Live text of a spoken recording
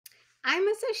I'm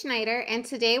Mrs. Schneider, and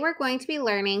today we're going to be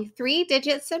learning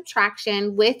three-digit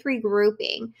subtraction with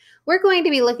regrouping. We're going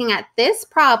to be looking at this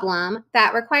problem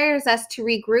that requires us to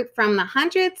regroup from the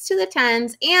hundreds to the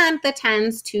tens and the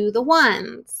tens to the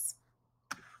ones.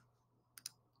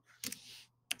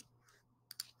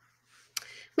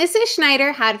 Mrs.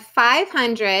 Schneider had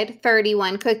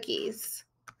 531 cookies.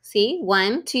 See,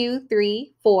 1, 2,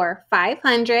 3, 4,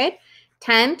 500,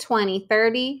 10, 20,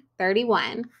 30,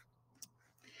 31.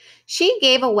 She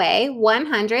gave away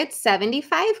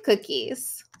 175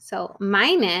 cookies. So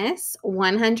minus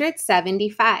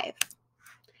 175.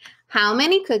 How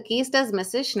many cookies does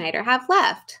Mrs. Schneider have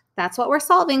left? That's what we're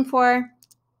solving for.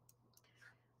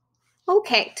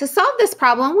 Okay, to solve this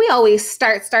problem, we always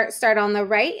start on the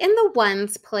right in the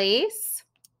ones place.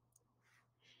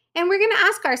 And we're going to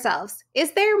ask ourselves,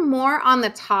 is there more on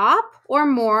the top or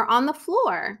more on the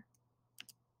floor?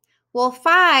 Well,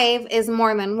 5 is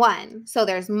more than 1, so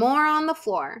there's more on the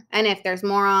floor. And if there's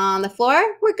more on the floor,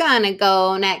 we're gonna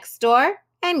go next door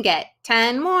and get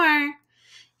 10 more.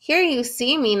 Here you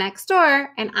see me next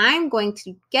door, and I'm going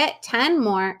to get 10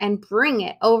 more and bring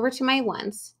it over to my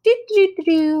ones.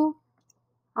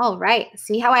 All right,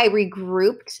 see how I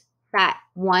regrouped that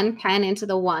one pen into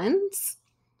the ones?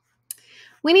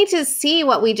 We need to see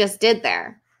what we just did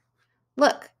there.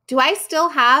 Look, do I still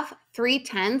have 3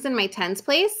 tens in my tens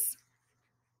place?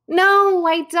 No,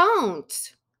 I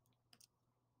don't.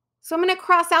 So I'm going to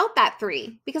cross out that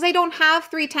 3 because I don't have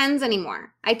 3 tens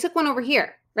anymore. I took one over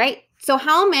here, right? So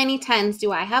how many tens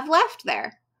do I have left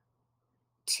there?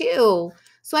 2.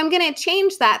 So I'm going to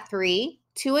change that 3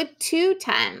 to a 2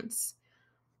 tens.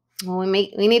 Well,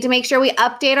 we need to make sure we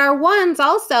update our ones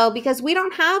also because we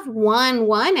don't have 1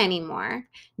 1 anymore.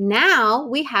 Now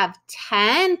we have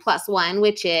 10 plus 1,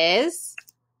 which is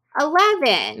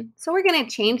 11. So we're going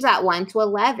to change that 1 to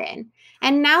 11.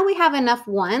 And now we have enough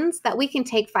ones that we can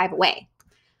take 5 away.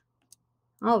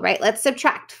 All right, let's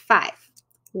subtract 5.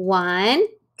 1,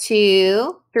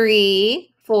 2,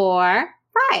 3, 4,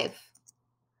 5.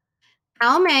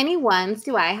 How many ones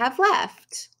do I have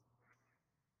left?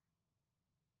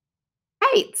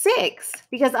 Right, 6,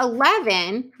 because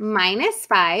 11 minus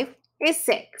 5 is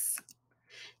 6.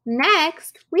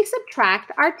 Next, we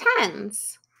subtract our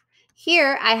tens.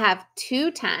 Here I have 2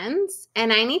 tens,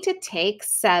 and I need to take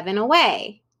 7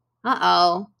 away.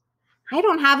 Uh-oh, I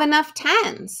don't have enough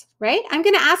tens, right? I'm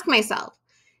going to ask myself,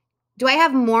 do I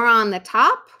have more on the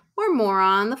top or more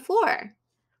on the floor?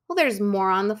 Well, there's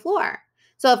more on the floor.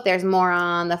 So if there's more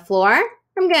on the floor,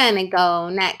 I'm going to go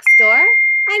next door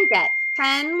and get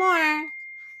 10 more.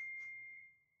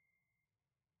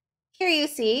 Here you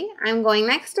see, I'm going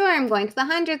next door, I'm going to the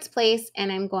hundreds place,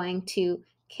 and I'm going to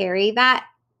carry that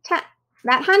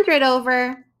 100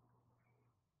 over.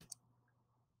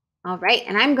 All right,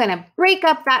 and I'm going to break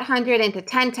up that 100 into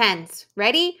 10 tens.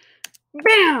 Ready?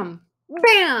 Bam!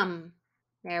 Bam!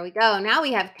 There we go. Now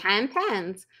we have 10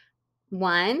 tens.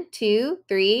 1, 2,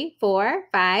 3, 4,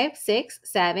 5, 6,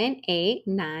 7, 8,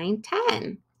 9,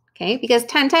 10. Okay, because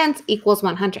 10 tens equals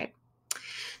 100.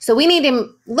 So we need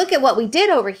to look at what we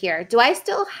did over here. Do I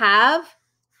still have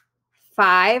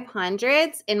 5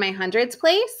 hundreds in my hundreds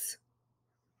place?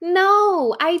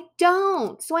 No, I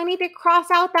don't. So I need to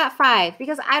cross out that 5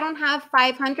 because I don't have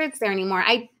 500s there anymore.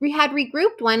 We had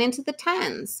regrouped one into the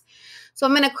tens. So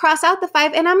I'm going to cross out the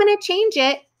 5 and I'm going to change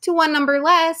it to one number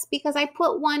less because I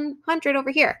put 100 over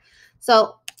here.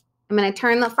 So I'm going to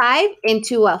turn the 5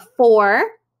 into a 4.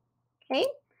 Okay.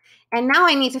 And now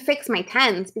I need to fix my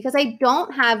tens because I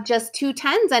don't have just 2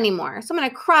 tens anymore. So I'm going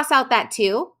to cross out that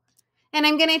 2 and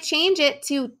I'm going to change it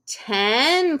to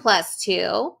 10 plus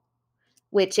 2.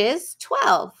 Which is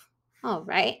 12. All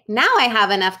right, now I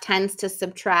have enough tens to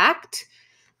subtract.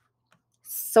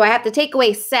 So I have to take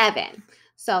away 7.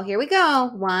 So here we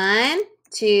go. 1,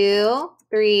 2,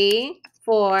 3,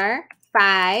 4,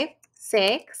 5,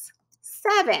 6,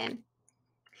 7.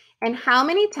 And how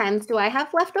many tens do I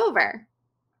have left over?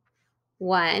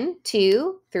 1,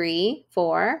 2, 3,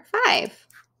 4, 5.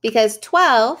 Because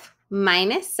 12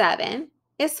 minus 7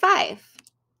 is 5.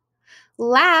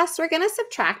 Last, we're going to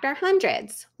subtract our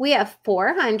hundreds. We have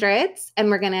 4 hundreds, and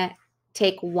we're going to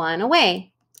take 1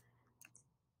 away.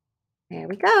 There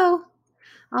we go.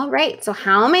 All right, so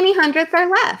how many hundreds are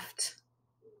left?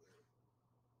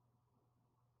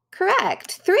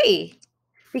 Correct, 3.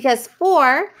 Because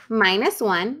 4 minus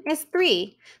 1 is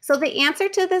 3. So the answer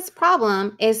to this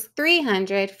problem is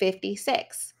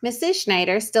 356. Mrs.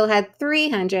 Schneider still had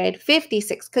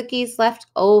 356 cookies left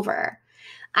over.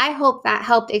 I hope that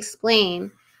helped explain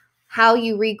how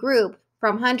you regroup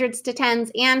from hundreds to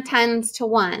tens and tens to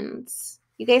ones.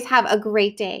 You guys have a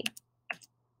great day.